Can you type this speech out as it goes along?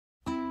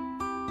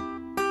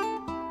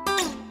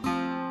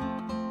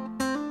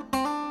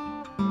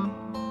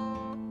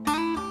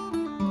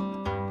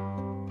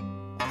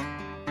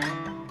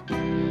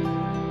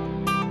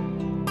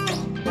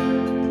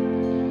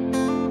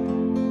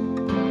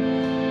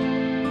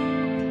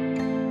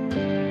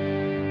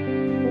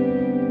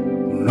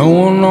No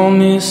one on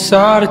this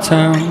side of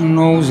town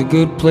knows a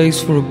good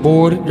place for a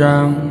boy to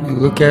drown. They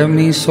look at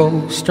me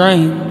so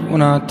strange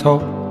when I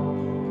talk.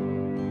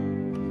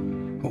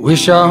 I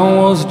wish I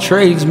was a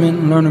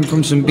tradesman, learning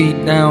from some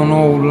beat down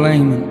old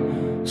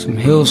laymen. Some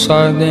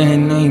hillside they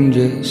ain't named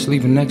yet,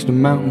 sleeping next to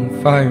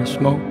mountain fire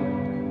smoke.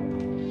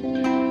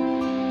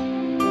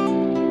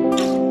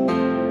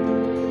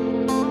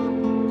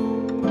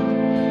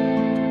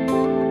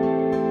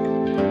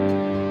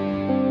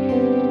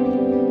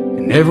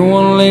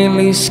 Everyone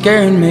lately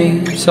scaring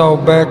me. It's all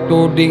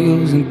backdoor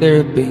deals and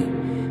therapy.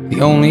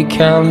 The only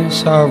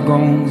callous I've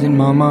grown's in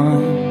my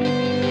mind.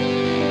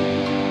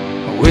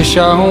 I wish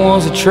I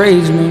was a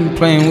tradesman,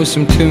 playing with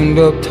some tuned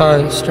up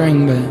tight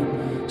string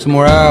band,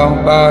 somewhere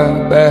out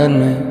by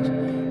Badlands,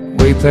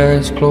 way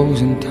past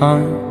closing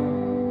time.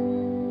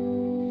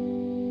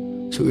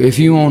 So if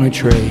you want to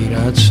trade,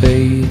 I'd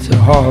say it's a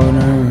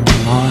hard-earned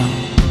mile.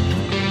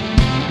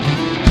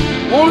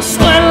 Wanna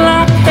sweat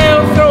like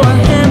hell, throw a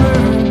hammer.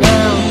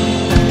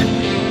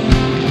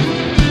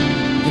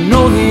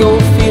 Know the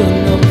old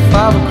feeling of a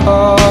 5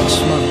 o'clock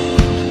smile.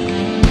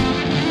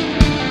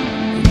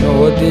 You know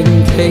I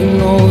didn't take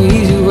no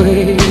easy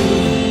way.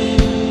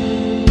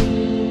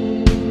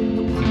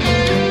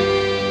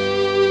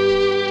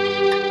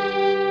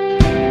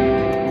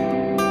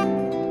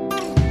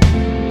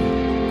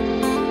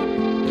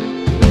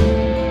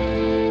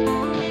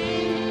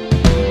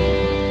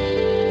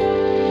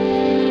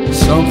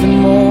 Something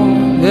more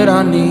that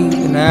I need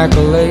than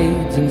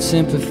accolades and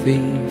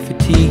sympathy,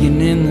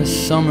 fatiguing in the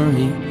summer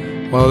heat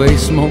while they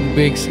smoke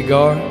big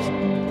cigars.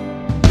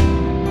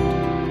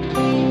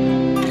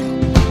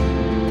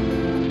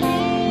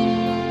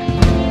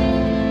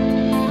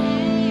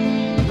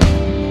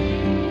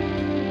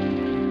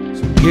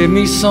 So give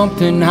me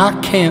something I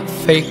can't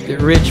fake,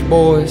 that rich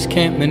boys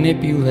can't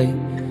manipulate,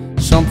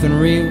 something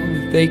real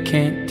that they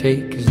can't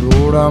take, 'cause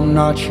Lord, I'm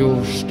not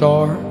your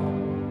star.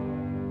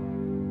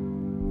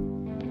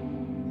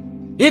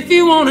 If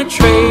you wanna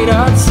trade,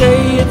 I'd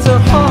say it's a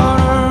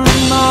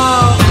hard-earned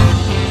mile.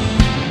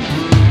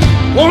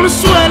 Wanna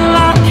sweat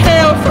like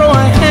hell, throw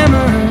a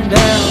hammer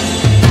down.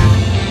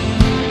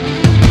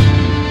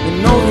 You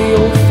know the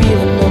old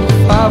feeling of a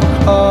 5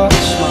 o'clock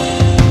smile.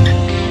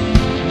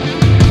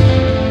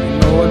 You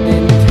know I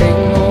didn't take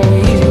no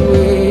easy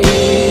way.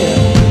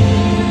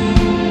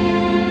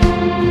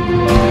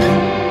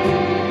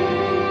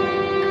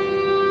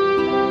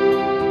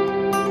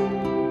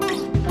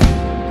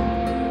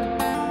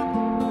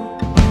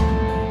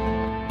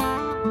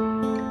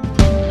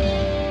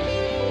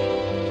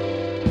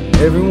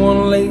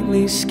 Everyone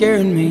lately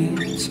scaring me.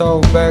 It's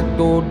all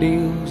backdoor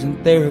deals and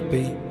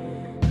therapy.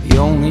 The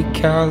only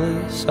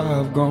callous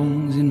I've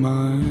grown's in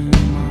my